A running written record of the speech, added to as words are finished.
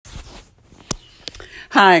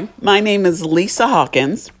Hi, my name is Lisa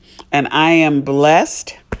Hawkins, and I am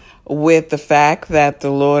blessed with the fact that the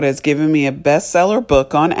Lord has given me a bestseller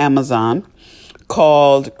book on Amazon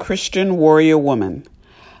called Christian Warrior Woman,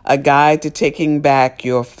 a guide to taking back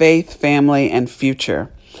your faith, family, and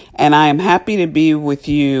future. And I am happy to be with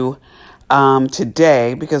you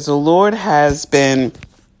today because the Lord has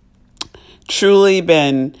truly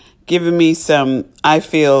been giving me some, I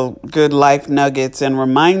feel, good life nuggets and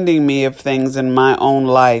reminding me of things in my own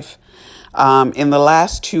life in the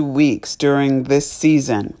last 2 weeks during this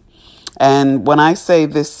season. And when I say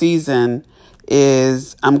this season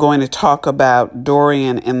I'm going to talk about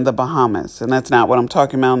Dorian in the Bahamas. And that's not what I'm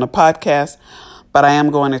talking about on the podcast, but I am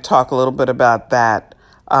going to talk a little bit about that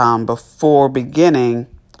before beginning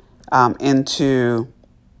into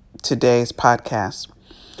today's podcast.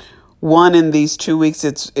 One, in these 2 weeks,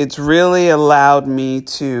 it's really allowed me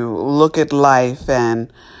to look at life and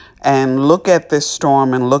look at this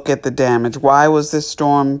storm and look at the damage. Why was this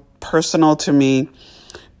storm personal to me?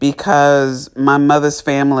 Because my mother's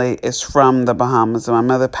family is from the Bahamas. My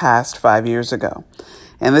mother passed 5 years ago.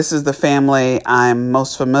 And this is the family I'm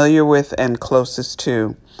most familiar with and closest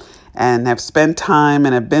to, and have spent time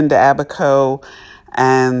and have been to Abaco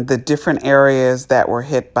and the different areas that were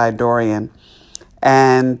hit by Dorian.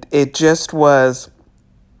 And it just was,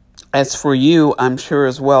 as for you, I'm sure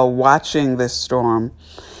as well, watching this storm,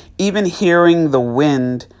 even hearing the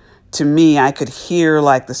wind, to me, I could hear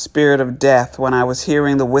like the spirit of death when I was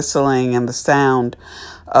hearing the whistling and the sound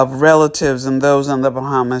of relatives and those on the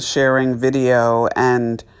Bahamas sharing video.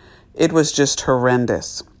 And it was just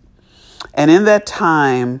horrendous. And in that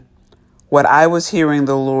time, what I was hearing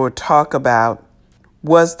the Lord talk about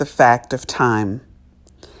was the fact of time.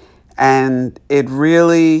 And it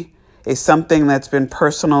really is something that's been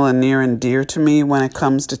personal and near and dear to me when it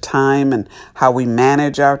comes to time and how we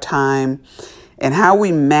manage our time and how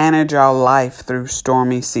we manage our life through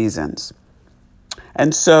stormy seasons.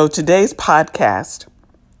 And so today's podcast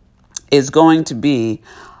is going to be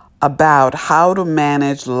about how to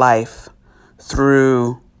manage life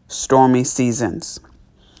through stormy seasons.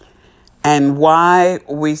 And why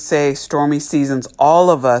we say stormy seasons,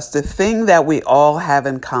 all of us, the thing that we all have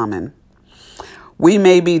in common. We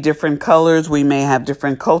may be different colors, we may have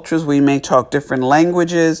different cultures, we may talk different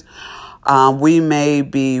languages, we may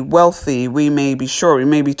be wealthy, we may be short, we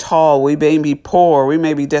may be tall, we may be poor, we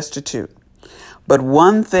may be destitute. But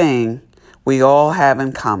one thing we all have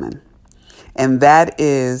in common, and that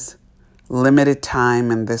is limited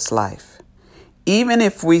time in this life. Even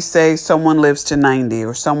if we say someone lives to 90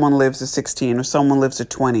 or someone lives to 16 or someone lives to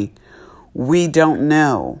 20, we don't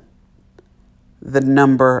know the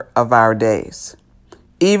number of our days.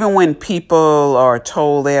 Even when people are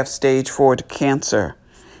told they have stage 4 cancer,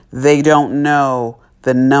 they don't know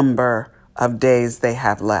the number of days they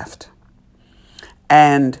have left.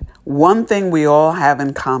 And one thing we all have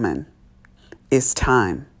in common is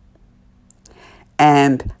time.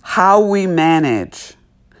 And how we manage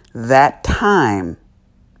that time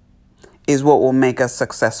is what will make us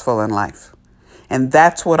successful in life. And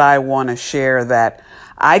that's what I want to share, that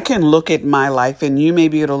I can look at my life and you may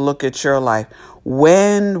be able to look at your life.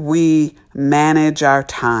 When we manage our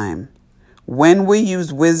time, when we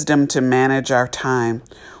use wisdom to manage our time,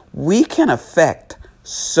 we can affect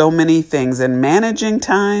so many things. And managing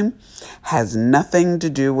time has nothing to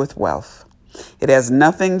do with wealth. It has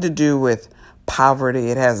nothing to do with poverty.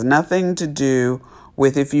 It has nothing to do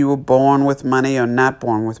with if you were born with money or not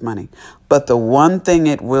born with money. But the one thing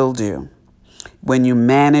it will do, when you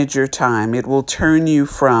manage your time, it will turn you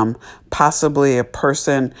from possibly a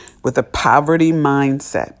person with a poverty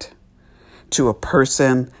mindset to a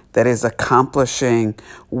person that is accomplishing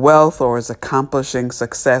wealth or is accomplishing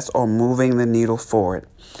success or moving the needle forward.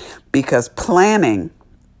 Because planning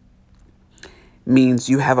means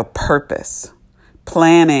you have a purpose.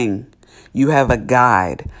 Planning, you have a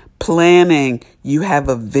guide. Planning, you have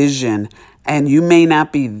a vision, and you may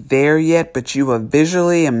not be there yet, but you are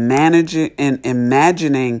visually and managing and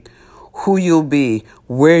imagining who you'll be,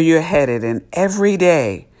 where you're headed, and every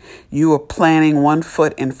day you are planning one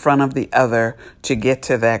foot in front of the other to get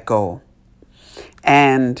to that goal.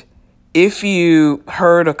 And if you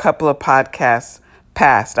heard a couple of podcasts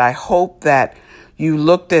past, I hope that you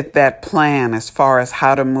looked at that plan as far as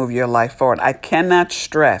how to move your life forward. I cannot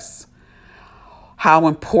stress how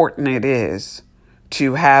important it is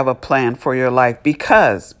to have a plan for your life,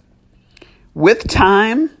 because with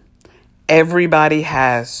time, everybody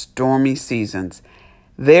has stormy seasons.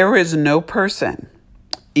 There is no person,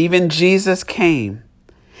 even Jesus came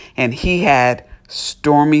and he had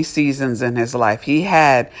stormy seasons in his life. He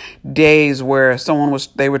had days where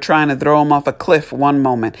they were trying to throw him off a cliff one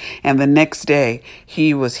moment, and the next day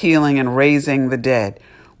he was healing and raising the dead.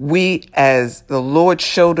 We, as the Lord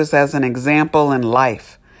showed us as an example in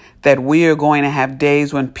life, that we are going to have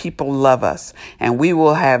days when people love us, and we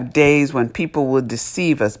will have days when people will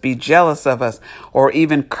deceive us, be jealous of us, or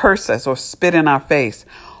even curse us, or spit in our face,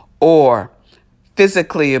 or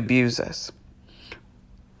physically abuse us.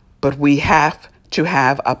 But we have to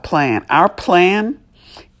have a plan. Our plan,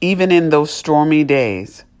 even in those stormy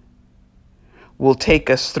days, will take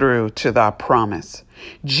us through to our promise.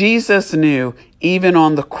 Jesus knew, even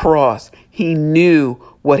on the cross, he knew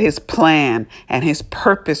what his plan and his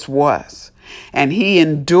purpose was. And he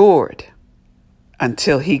endured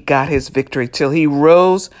until he got his victory, till he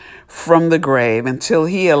rose from the grave, until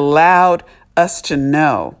he allowed us to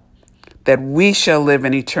know that we shall live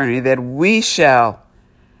in eternity, that we shall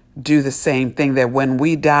do the same thing, that when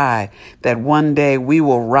we die, that one day we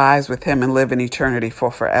will rise with him and live in eternity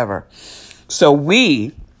for forever. So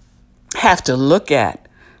we have to look at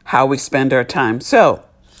how we spend our time. So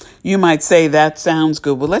you might say that sounds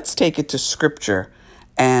good. Well, let's take it to scripture.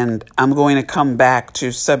 And I'm going to come back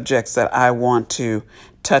to subjects that I want to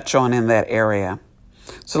touch on in that area.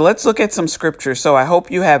 So let's look at some scripture. So I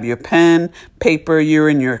hope you have your pen, paper, you're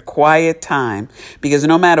in your quiet time, because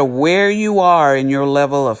no matter where you are in your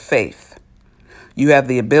level of faith, you have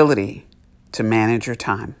the ability to manage your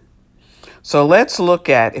time. So let's look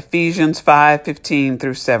at Ephesians 5:15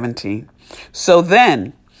 through 17. So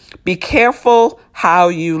then, be careful how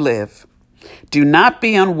you live. Do not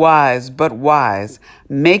be unwise, but wise,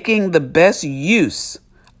 making the best use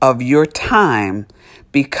of your time,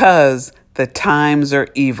 because the times are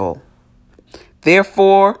evil.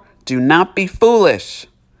 Therefore, do not be foolish,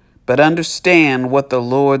 but understand what the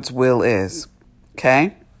Lord's will is.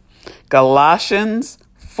 Okay? Galatians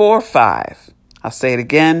 4:5. I'll say it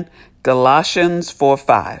again. Galatians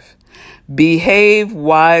 4:5. Behave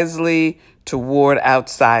wisely toward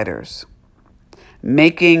outsiders,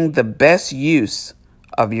 making the best use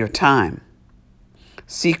of your time.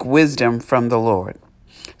 Seek wisdom from the Lord.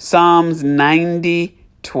 Psalms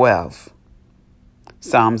 90:12.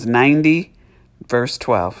 Psalms 90, verse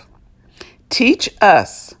 12. Teach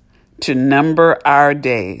us to number our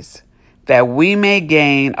days, that we may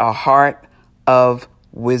gain a heart of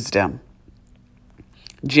wisdom.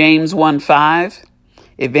 James 1:5.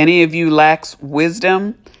 If any of you lacks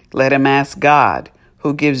wisdom, let him ask God,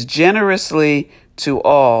 who gives generously to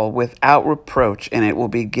all without reproach, and it will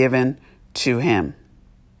be given to him.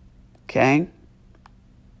 Okay?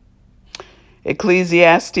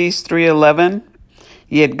 Ecclesiastes 3:11.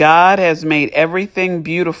 Yet God has made everything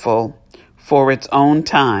beautiful for its own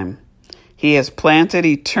time. He has planted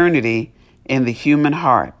eternity in the human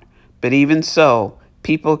heart, but even so,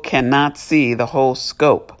 people cannot see the whole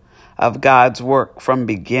scope of God's work from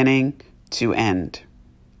beginning to end.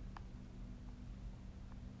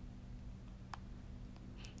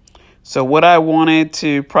 So what I wanted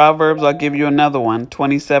to Proverbs, I'll give you another one,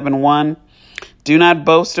 27:1. Do not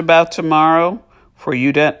boast about tomorrow, for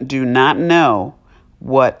you do not know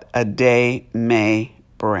what a day may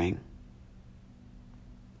bring.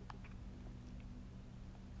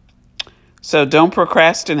 So don't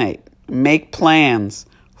procrastinate. Make plans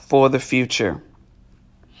for the future.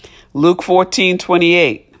 Luke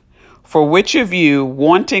 14:28. For which of you,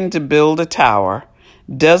 wanting to build a tower,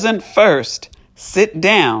 doesn't first sit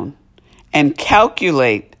down and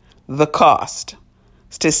calculate the cost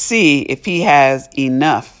to see if he has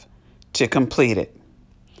enough to complete it?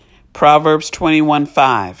 Proverbs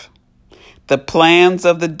 21:5. The plans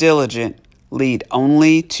of the diligent lead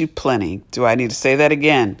only to plenty. Do I need to say that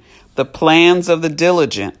again? The plans of the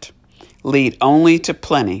diligent lead only to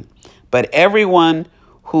plenty, but everyone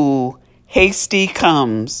who hasty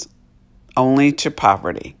comes only to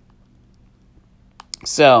poverty.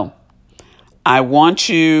 So I want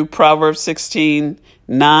you, Proverbs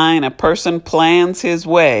 16:9, a person plans his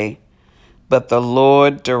way, but the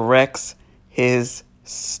Lord directs his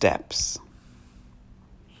steps.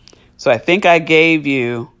 So I think I gave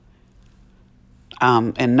you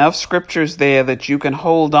enough scriptures there that you can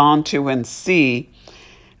hold on to and see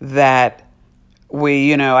that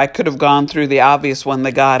I could have gone through the obvious one,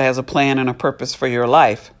 that God has a plan and a purpose for your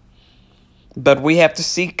life. But we have to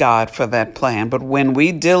seek God for that plan. But when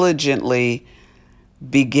we diligently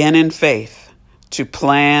begin in faith to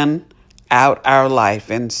plan out our life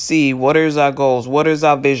and see what is our goals, what is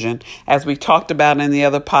our vision, as we talked about in the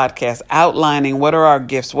other podcast, outlining what are our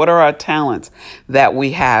gifts, what are our talents that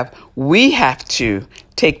we have to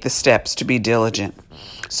take the steps to be diligent.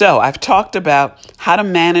 So I've talked about how to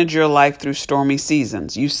manage your life through stormy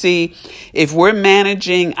seasons. You see, if we're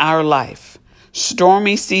managing our life,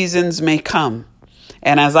 stormy seasons may come.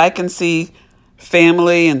 And as I can see,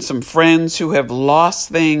 family and some friends who have lost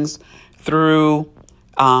things through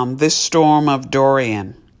this storm of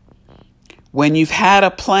Dorian. When you've had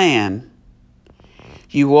a plan,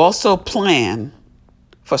 you also plan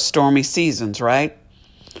for stormy seasons, right?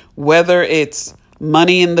 Whether it's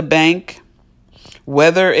money in the bank,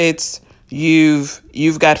 whether it's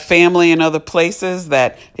you've got family in other places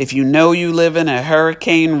that if you know you live in a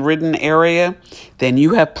hurricane-ridden area, then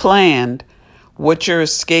you have planned what your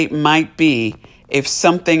escape might be. If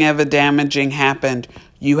something ever damaging happened,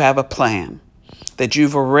 you have a plan that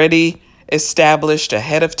you've already established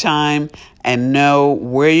ahead of time and know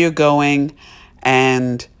where you're going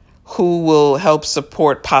and who will help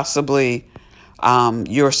support possibly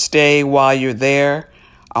your stay while you're there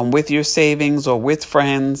with your savings or with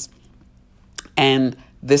friends. And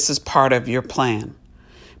this is part of your plan.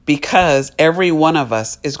 Because every one of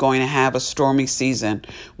us is going to have a stormy season,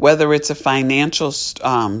 whether it's a financial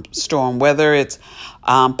storm, whether it's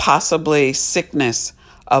possibly sickness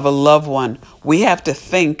of a loved one. We have to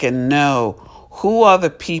think and know who are the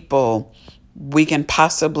people we can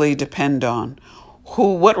possibly depend on.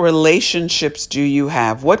 What relationships do you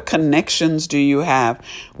have? What connections do you have,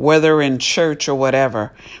 whether in church or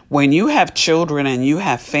whatever? When you have children and you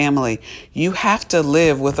have family, you have to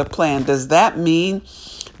live with a plan. Does that mean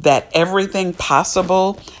that everything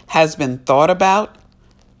possible has been thought about?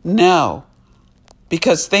 No,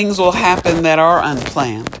 because things will happen that are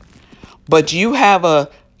unplanned. But you have a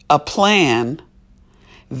plan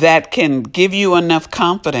that can give you enough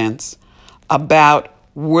confidence about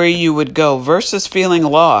where you would go versus feeling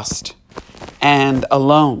lost and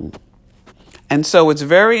alone. And so it's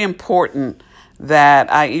very important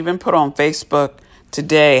that I even put on Facebook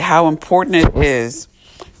today how important it is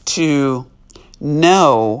to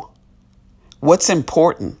know what's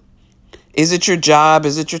important. Is it your job?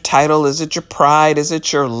 Is it your title? Is it your pride? Is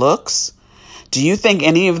it your looks? Do you think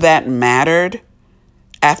any of that mattered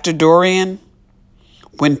after Dorian?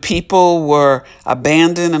 When people were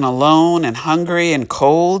abandoned and alone and hungry and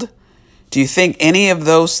cold? Do you think any of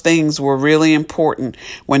those things were really important?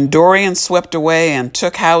 When Dorian swept away and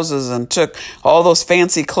took houses and took all those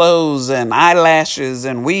fancy clothes and eyelashes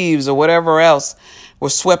and weaves or whatever else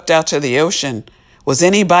was swept out to the ocean, was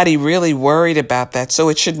anybody really worried about that? So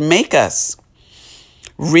it should make us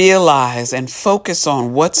realize and focus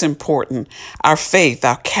on what's important: our faith,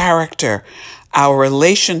 our character, our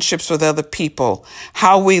relationships with other people,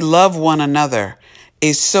 how we love one another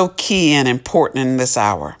is so key and important in this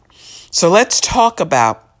hour. So let's talk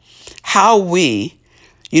about how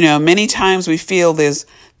many times we feel there's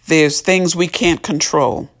things we can't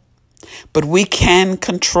control, but we can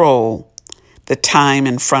control the time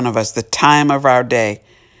in front of us, the time of our day.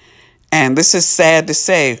 And this is sad to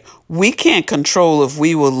say, we can't control if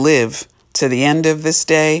we will live to the end of this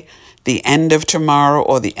day, the end of tomorrow,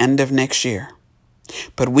 or the end of next year.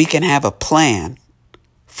 But we can have a plan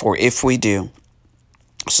for if we do.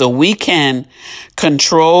 So we can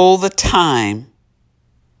control the time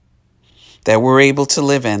that we're able to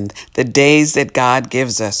live in, the days that God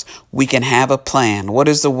gives us. We can have a plan. What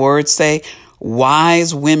does the word say?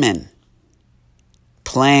 Wise women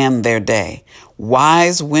plan their day.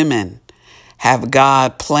 Wise women have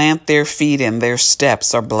God plant their feet and their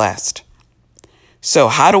steps are blessed. So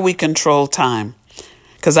how do we control time?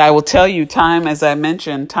 Because I will tell you, time, as I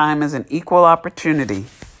mentioned, time is an equal opportunity.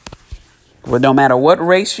 Well, no matter what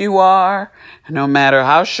race you are, no matter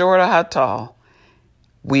how short or how tall,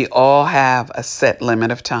 we all have a set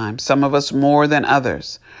limit of time. Some of us more than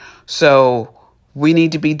others. So we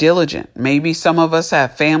need to be diligent. Maybe some of us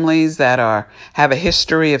have families that have a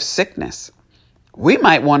history of sickness. We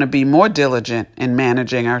might want to be more diligent in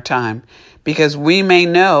managing our time because we may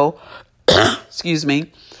know,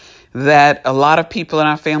 that a lot of people in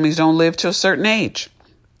our families don't live to a certain age.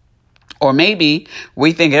 Or maybe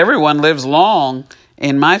we think everyone lives long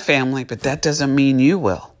in my family, but that doesn't mean you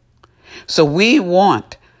will. So we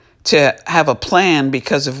want to have a plan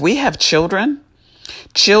because if we have children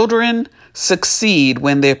succeed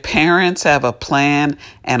when their parents have a plan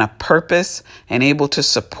and a purpose and able to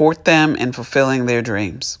support them in fulfilling their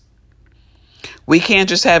dreams. We can't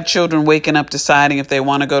just have children waking up deciding if they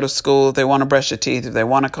want to go to school, if they want to brush their teeth, if they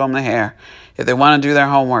want to comb their hair, if they want to do their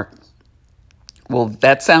homework. Will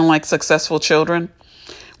that sound like successful children?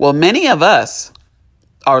 Well, many of us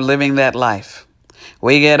are living that life.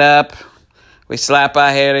 We get up, we slap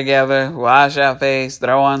our hair together, wash our face,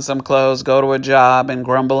 throw on some clothes, go to a job and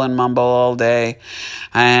grumble and mumble all day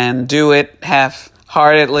and do it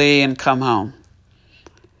half-heartedly and come home.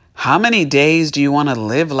 How many days do you want to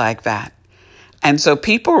live like that? And so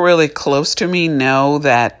people really close to me know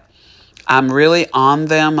that I'm really on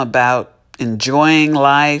them about enjoying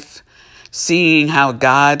life, seeing how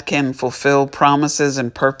God can fulfill promises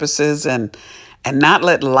and purposes and not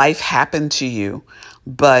let life happen to you,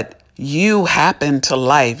 but you happen to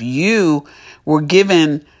life. You were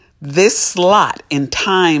given this slot in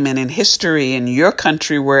time and in history in your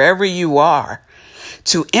country, wherever you are,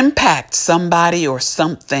 to impact somebody or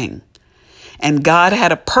something. And God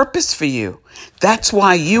had a purpose for you. That's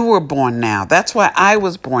why you were born now. That's why I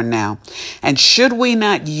was born now. And should we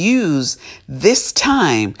not use this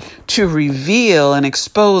time to reveal and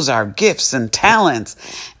expose our gifts and talents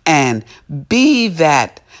and be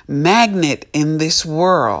that magnet in this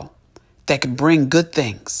world that can bring good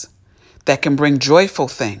things, that can bring joyful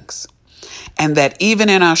things, and that even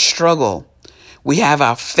in our struggle, we have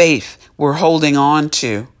our faith we're holding on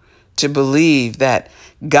to believe that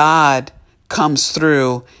God comes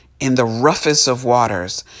through in the roughest of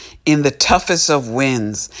waters, in the toughest of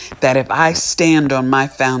winds, that if I stand on my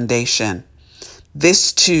foundation,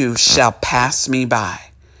 this too shall pass me by,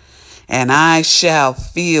 and I shall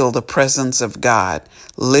feel the presence of God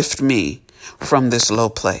lift me from this low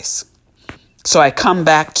place. So I come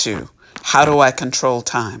back to, how do I control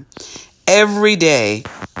time? Every day,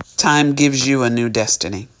 time gives you a new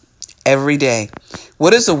destiny. Every day. What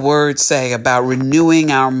does the word say about renewing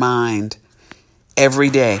our mind every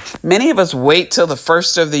day? Many of us wait till the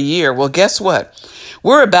first of the year. Well, guess what?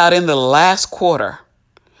 We're about in the last quarter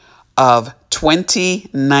of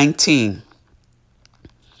 2019.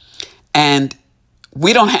 And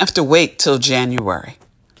we don't have to wait till January.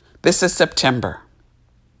 This is September.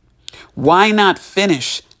 Why not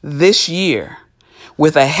finish this year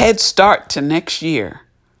with a head start to next year,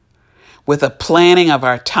 with a planning of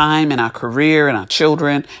our time and our career and our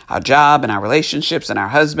children, our job and our relationships and our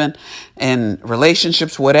husband and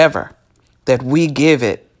relationships, whatever, that we give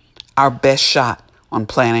it our best shot on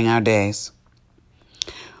planning our days.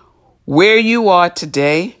 Where you are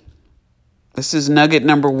today, this is nugget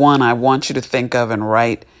number 1 I want you to think of and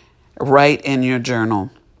write in your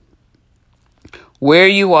journal. Where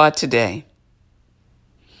you are today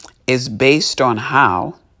is based on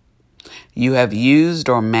how you have used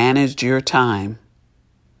or managed your time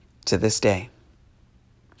to this day.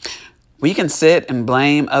 We can sit and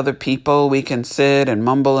blame other people. We can sit and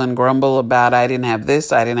mumble and grumble about, I didn't have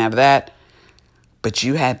this, I didn't have that. But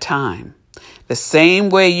you had time. The same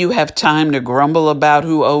way you have time to grumble about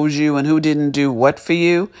who owes you and who didn't do what for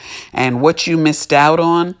you and what you missed out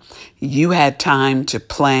on, you had time to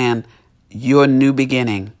plan your new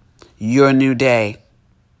beginning, your new day.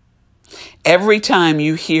 Every time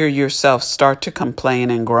you hear yourself start to complain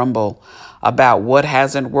and grumble about what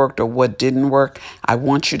hasn't worked or what didn't work, I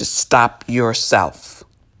want you to stop yourself,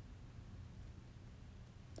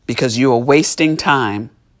 because you are wasting time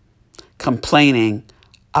complaining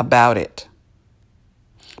about it.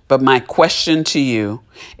 But my question to you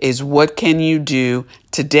is, what can you do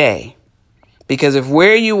today? Because if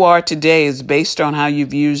where you are today is based on how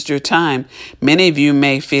you've used your time, many of you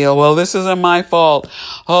may feel, well, this isn't my fault.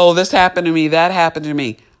 Oh, this happened to me. That happened to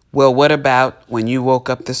me. Well, what about when you woke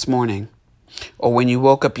up this morning, or when you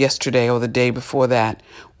woke up yesterday or the day before that,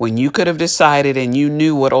 when you could have decided and you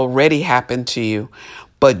knew what already happened to you,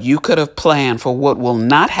 but you could have planned for what will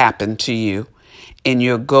not happen to you in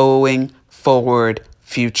your going forward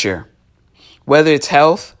future? Whether it's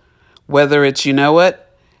health, whether it's,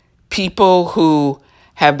 people who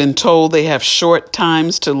have been told they have short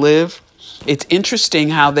times to live. It's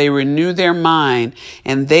interesting how they renew their mind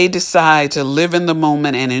and they decide to live in the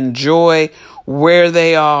moment and enjoy where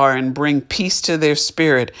they are and bring peace to their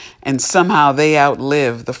spirit. And somehow they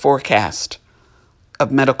outlive the forecast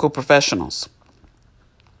of medical professionals.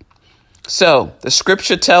 So the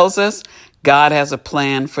scripture tells us God has a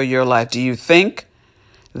plan for your life. Do you think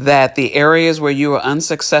that the areas where you were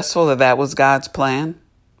unsuccessful, that was God's plan?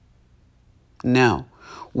 No.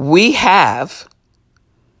 We have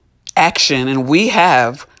action and we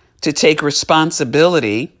have to take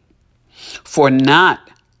responsibility for not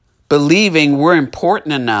believing we're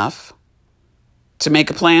important enough to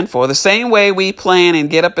make a plan for. The same way we plan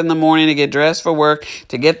and get up in the morning to get dressed for work,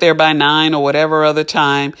 to get there by 9 or whatever other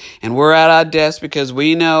time, and we're at our desk because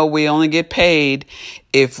we know we only get paid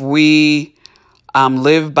if we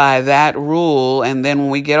live by that rule. And then when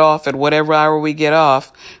we get off at whatever hour we get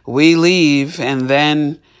off, we leave and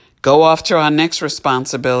then go off to our next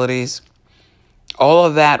responsibilities. All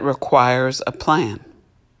of that requires a plan.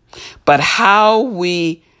 But how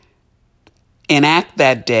we enact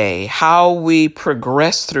that day, how we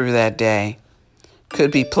progress through that day,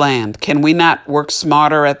 could be planned? Can we not work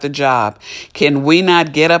smarter at the job? Can we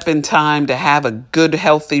not get up in time to have a good,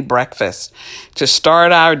 healthy breakfast, to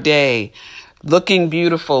start our day looking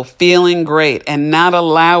beautiful, feeling great, and not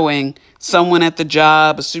allowing someone at the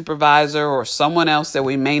job, a supervisor, or someone else that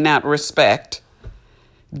we may not respect,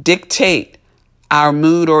 dictate our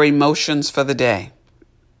mood or emotions for the day?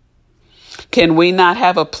 Can we not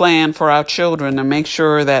have a plan for our children to make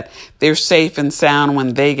sure that they're safe and sound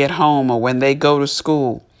when they get home or when they go to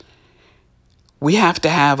school? We have to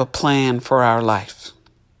have a plan for our life.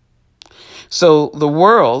 So the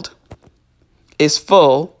world is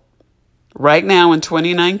full, right now in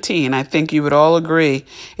 2019, I think you would all agree,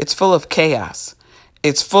 it's full of chaos.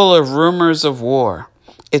 It's full of rumors of war.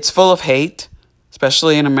 It's full of hate.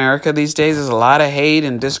 Especially in America these days, there's a lot of hate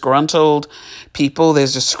and disgruntled people.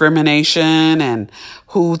 There's discrimination and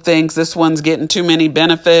who thinks this one's getting too many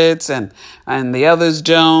benefits and the others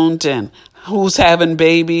don't, and who's having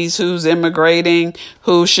babies, who's immigrating,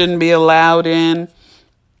 who shouldn't be allowed in.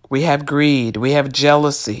 We have greed. We have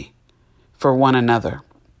jealousy for one another.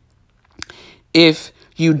 If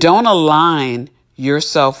you don't align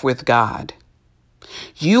yourself with God,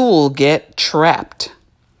 you will get trapped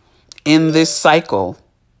in this cycle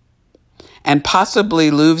and possibly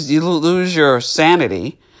lose your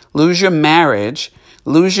sanity, lose your marriage,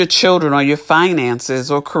 lose your children or your finances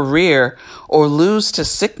or career, or lose to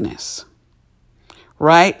sickness.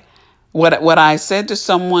 Right? What I said to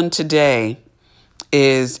someone today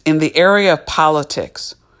is, in the area of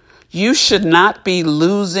politics, you should not be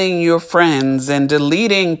losing your friends and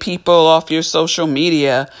deleting people off your social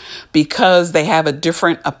media because they have a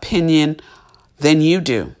different opinion than you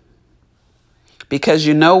do. Because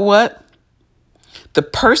you know what? The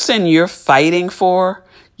person you're fighting for,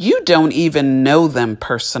 you don't even know them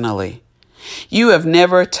personally. You have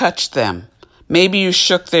never touched them. Maybe you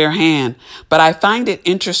shook their hand. But I find it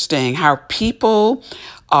interesting how people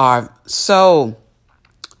are so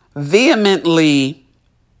vehemently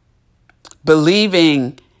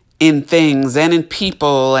believing in things and in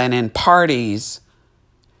people and in parties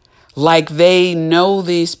like they know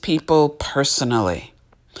these people personally.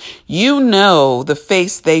 You know the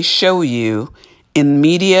face they show you in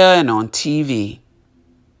media and on TV.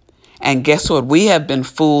 And guess what? We have been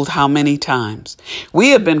fooled how many times? We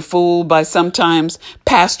have been fooled by sometimes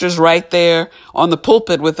pastors right there on the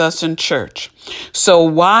pulpit with us in church. So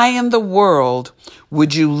why in the world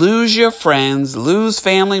would you lose your friends, lose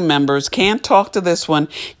family members, can't talk to this one,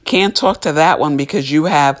 can't talk to that one because you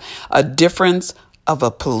have a difference of a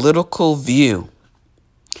political view?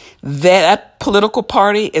 That political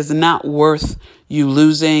party is not worth you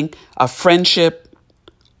losing a friendship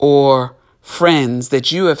or friends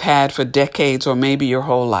that you have had for decades or maybe your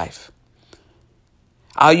whole life.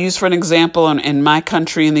 I'll use for an example in my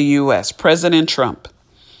country, in the U.S., President Trump.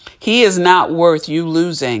 He is not worth you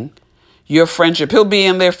losing your friendship. He'll be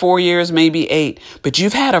in there 4 years, maybe 8, but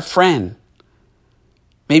you've had a friend,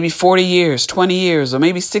 maybe 40 years, 20 years, or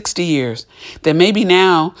maybe 60 years that maybe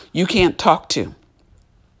now you can't talk to.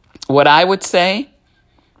 What I would say,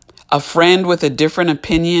 a friend with a different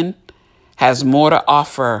opinion has more to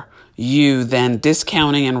offer you than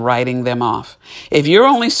discounting and writing them off. If you're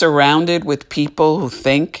only surrounded with people who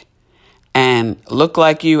think and look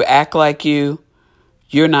like you, act like you,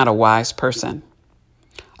 you're not a wise person.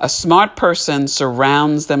 A smart person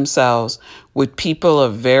surrounds themselves with people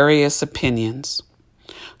of various opinions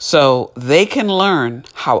so they can learn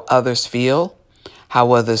how others feel,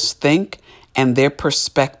 how others think, and their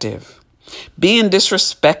perspective. Being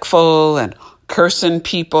disrespectful and cursing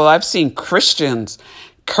people. I've seen Christians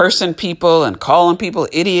cursing people and calling people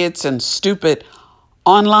idiots and stupid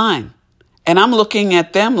online. And I'm looking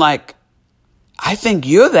at them like, I think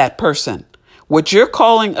you're that person. What you're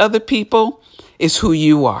calling other people is who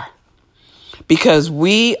you are. Because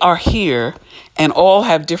we are here and all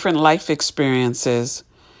have different life experiences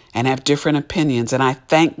and have different opinions. And I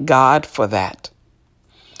thank God for that.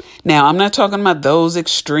 Now, I'm not talking about those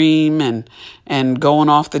extreme and going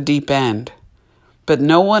off the deep end, but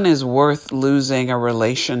no one is worth losing a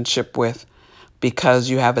relationship with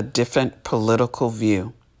because you have a different political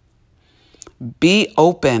view. Be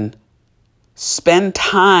open. Spend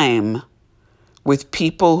time with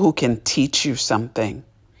people who can teach you something.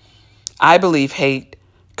 I believe hate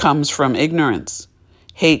comes from ignorance.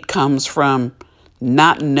 Hate comes from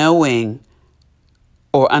not knowing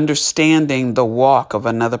or understanding the walk of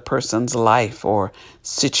another person's life or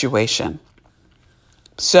situation.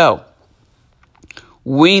 So,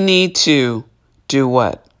 we need to do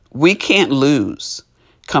what? We can't lose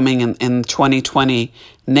coming in 2020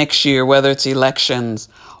 next year, whether it's elections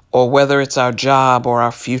or whether it's our job or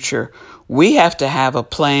our future, we have to have a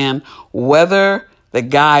plan whether the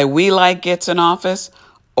guy we like gets in office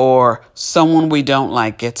or someone we don't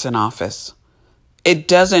like gets in office. It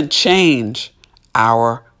doesn't change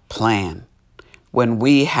our plan when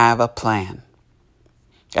we have a plan.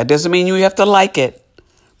 That doesn't mean you have to like it,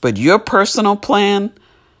 but your personal plan,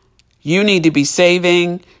 you need to be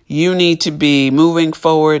saving, you need to be moving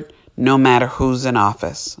forward no matter who's in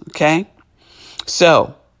office, okay?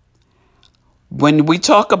 So, when we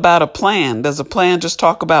talk about a plan, does a plan just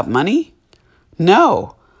talk about money?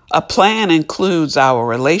 No. A plan includes our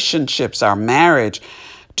relationships, our marriage.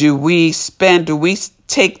 Do we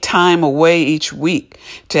take time away each week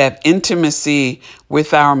to have intimacy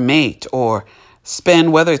with our mate or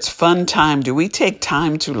spend, whether it's fun time? Do we take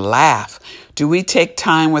time to laugh? Do we take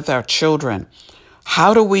time with our children?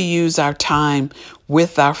 How do we use our time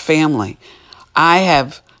with our family? I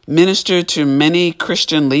have ministered to many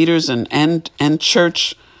Christian leaders and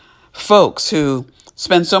church folks who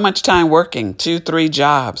spend so much time working 2-3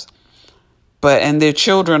 jobs, and their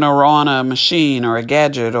children are on a machine or a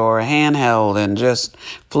gadget or a handheld and just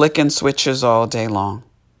flicking switches all day long.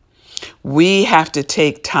 We have to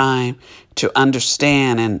take time to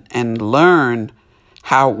understand and learn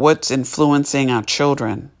what's influencing our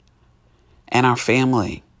children and our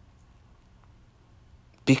family.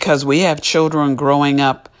 Because we have children growing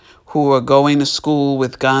up who are going to school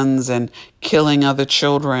with guns and killing other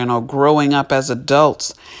children, or growing up as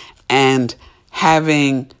adults and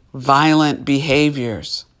having violent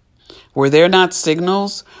behaviors. Were there not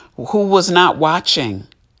signals? Who was not watching?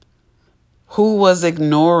 Who was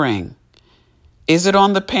ignoring? Is it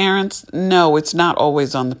on the parents? No, it's not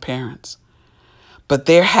always on the parents. But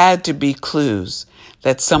there had to be clues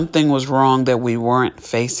that something was wrong that we weren't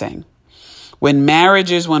facing. When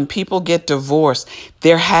people get divorced,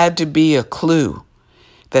 there had to be a clue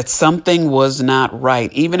that something was not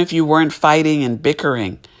right. Even if you weren't fighting and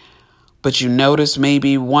bickering, but you noticed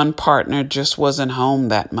maybe one partner just wasn't home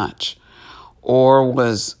that much, or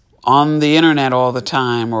was on the internet all the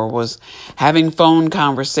time, or was having phone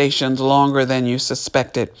conversations longer than you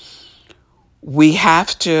suspected. We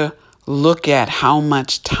have to look at how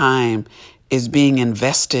much time is being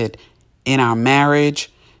invested in our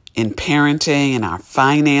marriage, in parenting, in our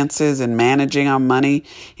finances, in managing our money,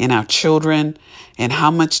 in our children, and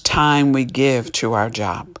how much time we give to our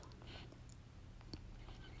job.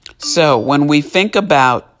 So when we think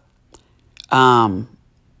about, let's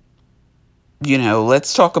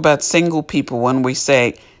talk about single people. When we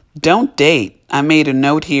say, don't date, I made a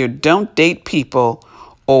note here, don't date people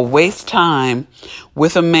or waste time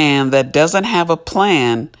with a man that doesn't have a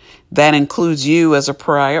plan that includes you as a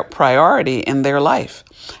priority in their life.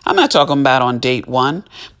 I'm not talking about on date 1,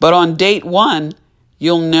 but on date 1,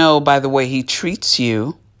 you'll know by the way he treats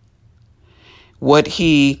you,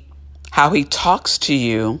 how he talks to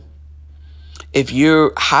you,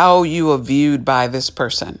 how you are viewed by this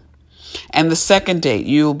person. And the second date,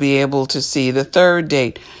 you'll be able to see. The third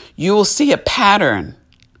date, you will see a pattern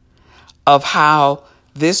of how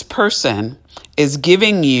this person is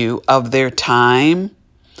giving you of their time,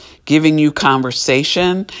 giving you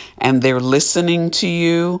conversation, and they're listening to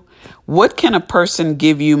you. What can a person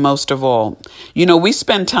give you most of all? We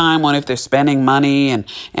spend time on if they're spending money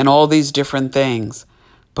and all these different things.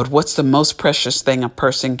 But what's the most precious thing a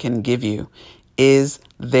person can give you is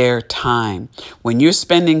their time. When you're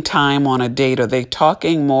spending time on a date, are they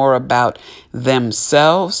talking more about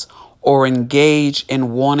themselves or engage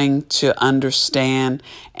in wanting to understand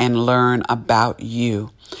and learn about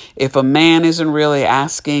you? If a man isn't really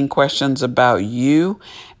asking questions about you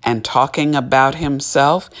and talking about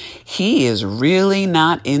himself, he is really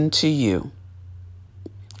not into you.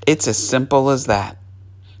 It's as simple as that,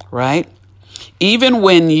 right? Even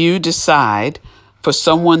when you decide for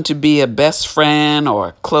someone to be a best friend or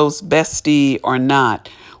a close bestie or not,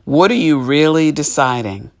 what are you really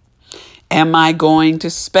deciding? Am I going to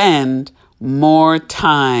spend more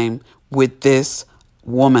time with this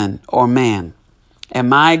woman or man?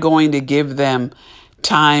 Am I going to give them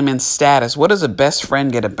time and status? What does a best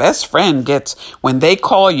friend get? A best friend gets, when they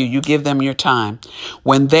call you, you give them your time.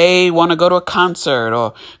 When they want to go to a concert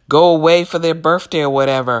or go away for their birthday or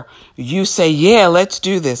whatever, you say, yeah, let's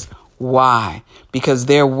do this. Why? Because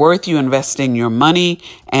they're worth you investing your money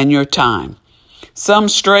and your time. Some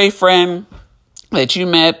stray friend that you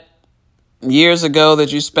met years ago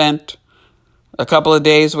that you spent a couple of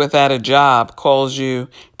days with at a job calls you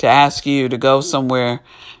to ask you to go somewhere,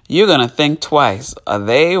 you're going to think twice.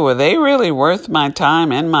 Were they really worth my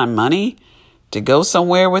time and my money to go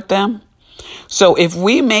somewhere with them? So if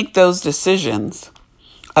we make those decisions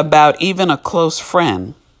about even a close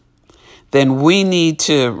friend, then we need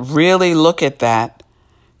to really look at that.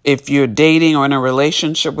 If you're dating or in a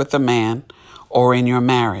relationship with a man or in your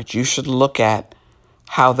marriage, you should look at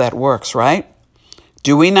how that works, right?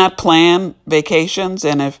 Do we not plan vacations?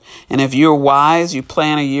 And if you're wise, you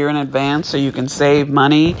plan a year in advance so you can save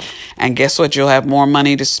money. And guess what? You'll have more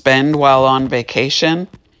money to spend while on vacation.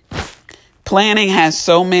 Planning has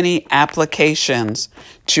so many applications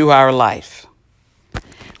to our life.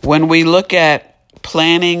 When we look at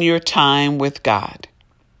planning your time with God,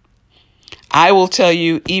 I will tell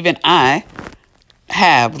you, even I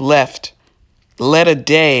have let a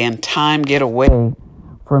day and time get away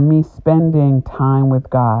from me spending time with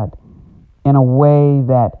God in a way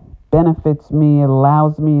that benefits me,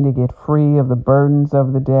 allows me to get free of the burdens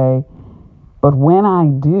of the day. But when I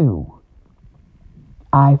do,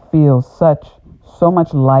 I feel so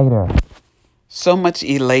much lighter, so much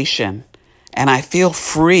elation, and I feel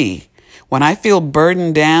free. When I feel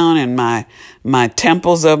burdened down and my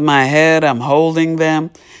temples of my head, I'm holding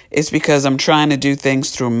them, it's because I'm trying to do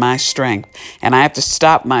things through my strength. And I have to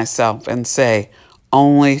stop myself and say,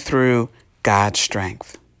 only through God's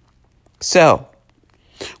strength. So,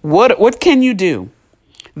 what can you do?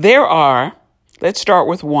 Let's start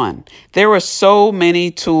with one. There are so many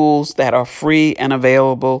tools that are free and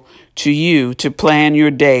available to you to plan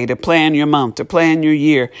your day, to plan your month, to plan your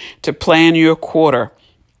year, to plan your quarter,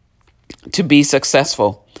 to be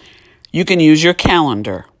successful. You can use your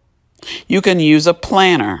calendar. You can use a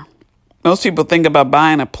planner. Most people think about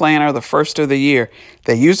buying a planner the first of the year.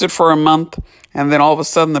 They use it for a month, and then all of a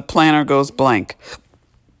sudden the planner goes blank.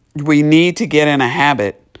 We need to get in a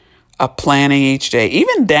habit of planning each day,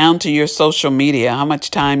 even down to your social media, how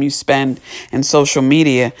much time you spend in social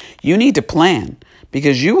media. You need to plan,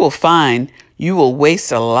 because you will find you will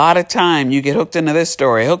waste a lot of time. You get hooked into this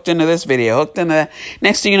story, hooked into this video, hooked into that.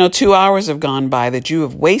 Next thing you know, 2 hours have gone by that you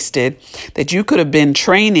have wasted, that you could have been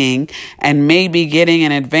training and maybe getting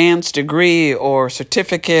an advanced degree or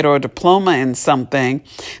certificate or diploma in something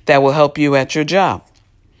that will help you at your job.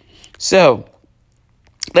 So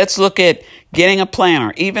let's look at getting a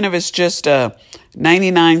planner, even if it's just a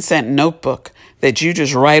 99-cent notebook that you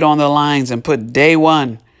just write on the lines and put day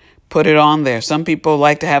one. Put it on there. Some people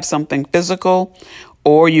like to have something physical,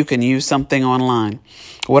 or you can use something online.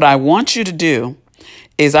 What I want you to do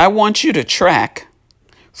is I want you to track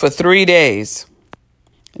for 3 days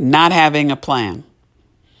not having a plan.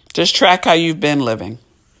 Just track how you've been living.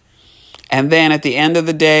 And then at the end of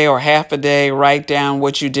the day or half a day, write down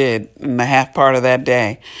what you did in the half part of that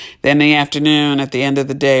day. Then in the afternoon, at the end of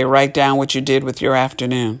the day, write down what you did with your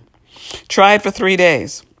afternoon. Try it for 3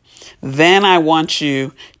 days. Then I want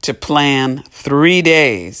you to plan 3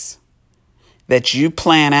 days that you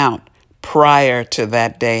plan out prior to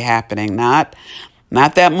that day happening. Not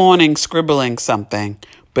that morning scribbling something,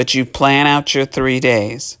 but you plan out your 3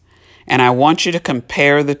 days. And I want you to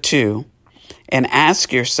compare the two and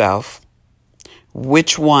ask yourself,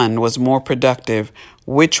 which one was more productive?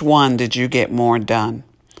 Which one did you get more done?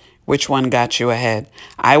 Which one got you ahead?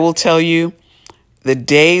 I will tell you, the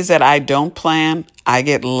days that I don't plan, I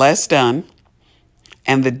get less done.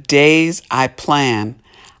 And the days I plan,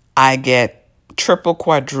 I get triple,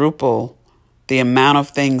 quadruple the amount of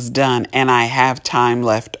things done, and I have time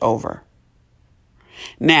left over.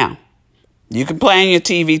 Now, you can plan your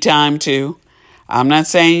TV time too. I'm not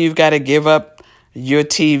saying you've got to give up your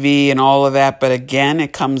TV and all of that, but again,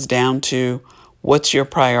 it comes down to what's your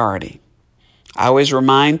priority. I always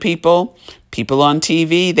remind people on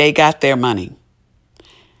TV, they got their money.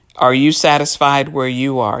 Are you satisfied where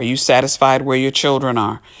you are? Are you satisfied where your children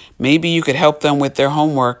are? Maybe you could help them with their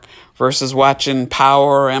homework versus watching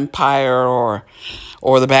Power or Empire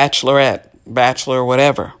or The Bachelor,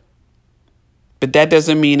 whatever. But that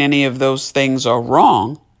doesn't mean any of those things are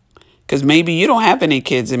wrong, because maybe you don't have any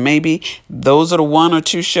kids and maybe those are the 1 or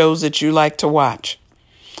 2 shows that you like to watch.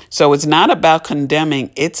 So it's not about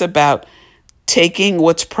condemning. It's about taking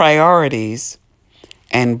what's priorities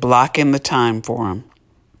and blocking the time for them.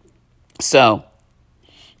 So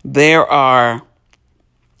I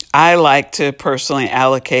like to personally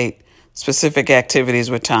allocate specific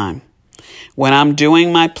activities with time. When I'm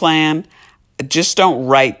doing my plan, just don't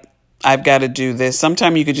write, I've got to do this.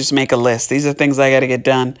 Sometimes you could just make a list. These are things I got to get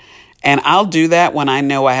done. And I'll do that when I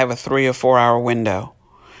know I have a 3 or 4 hour window.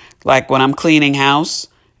 Like when I'm cleaning house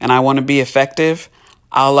and I want to be effective,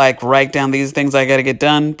 I'll write down these things I got to get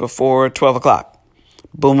done before 12 o'clock.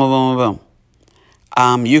 Boom, boom, boom, boom.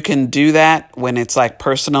 You can do that when it's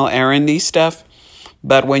personal errandy stuff.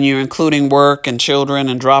 But when you're including work and children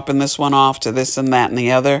and dropping this one off to this and that and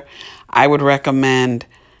the other, I would recommend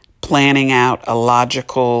planning out a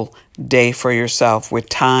logical day for yourself with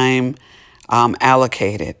time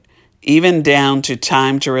allocated, even down to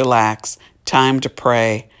time to relax, time to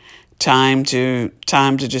pray, time to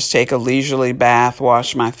just take a leisurely bath,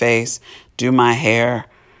 wash my face, do my hair.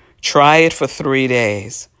 Try it for 3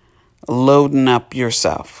 days. Loading up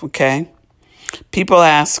yourself, okay? People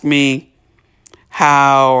ask me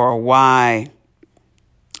how or why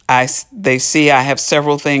they see I have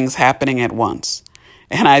several things happening at once.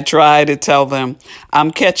 And I try to tell them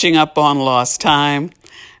I'm catching up on lost time.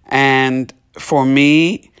 And for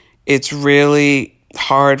me, it's really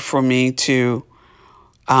hard for me to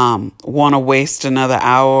want to waste another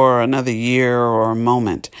hour or another year or a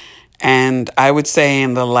moment. And I would say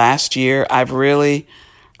in the last year, I've really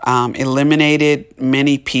eliminated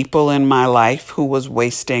many people in my life who was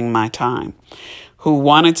wasting my time, who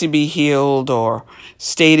wanted to be healed or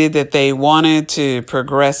stated that they wanted to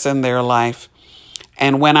progress in their life.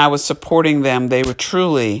 And when I was supporting them, they were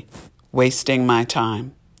truly wasting my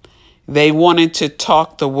time. They wanted to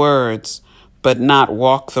talk the words, but not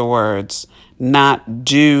walk the words, not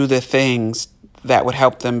do the things that would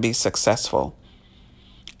help them be successful.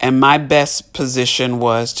 And my best position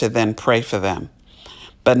was to then pray for them,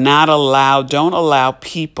 but don't allow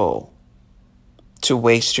people to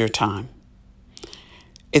waste your time.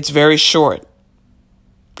 It's very short.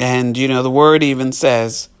 And, the word even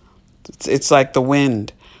says, it's like the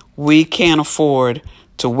wind. We can't afford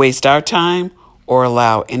to waste our time or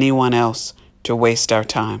allow anyone else to waste our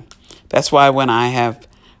time. That's why when I have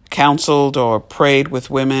counseled or prayed with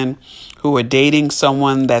women who are dating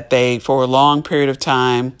someone that they, for a long period of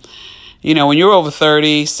time, when you're over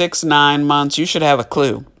 30, 9 months, you should have a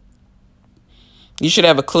clue. You should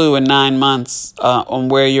have a clue in 9 months on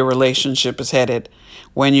where your relationship is headed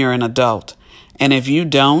when you're an adult. And if you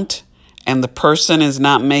don't, and the person is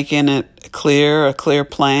not making it a clear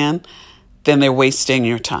plan, then they're wasting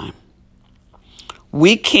your time.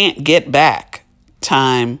 We can't get back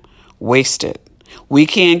time wasted. We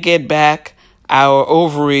can't get back our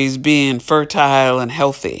ovaries being fertile and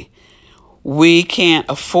healthy. We can't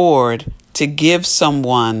afford to give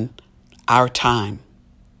someone our time.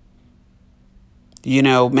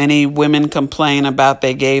 Many women complain about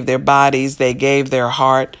they gave their bodies, they gave their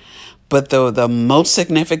heart, but the most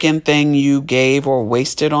significant thing you gave or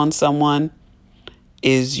wasted on someone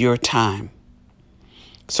is your time.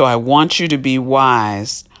 So I want you to be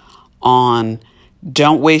wise on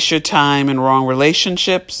don't waste your time in wrong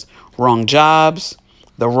relationships, wrong jobs,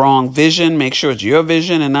 the wrong vision. Make sure it's your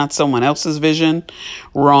vision and not someone else's vision.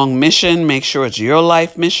 Wrong mission. Make sure it's your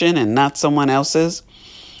life mission and not someone else's.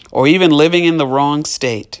 Or even living in the wrong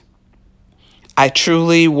state. I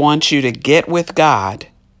truly want you to get with God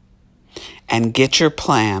and get your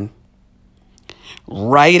plan.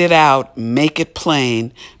 Write it out, make it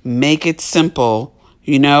plain, make it simple.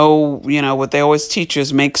 What they always teach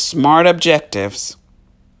is make smart objectives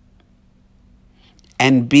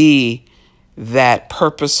and be that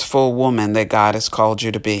purposeful woman that God has called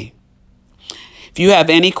you to be. If you have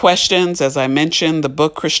any questions, as I mentioned, the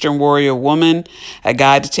book Christian Warrior Woman, A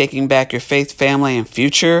Guide to Taking Back Your Faith, Family, and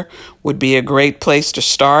Future would be a great place to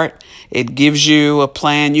start. It gives you a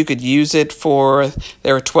plan. You could use it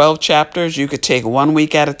there are 12 chapters. You could take 1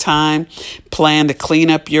 week at a time, plan to clean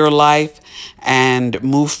up your life and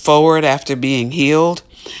move forward after being healed.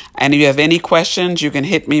 And if you have any questions, you can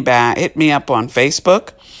hit me up on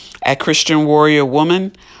Facebook at Christian Warrior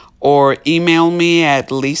Woman, or email me at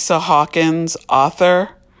lisahawkinsauthor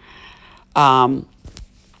at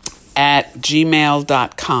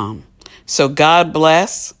gmail.com. So God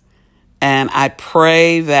bless, and I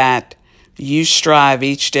pray that you strive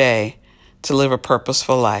each day to live a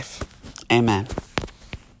purposeful life. Amen.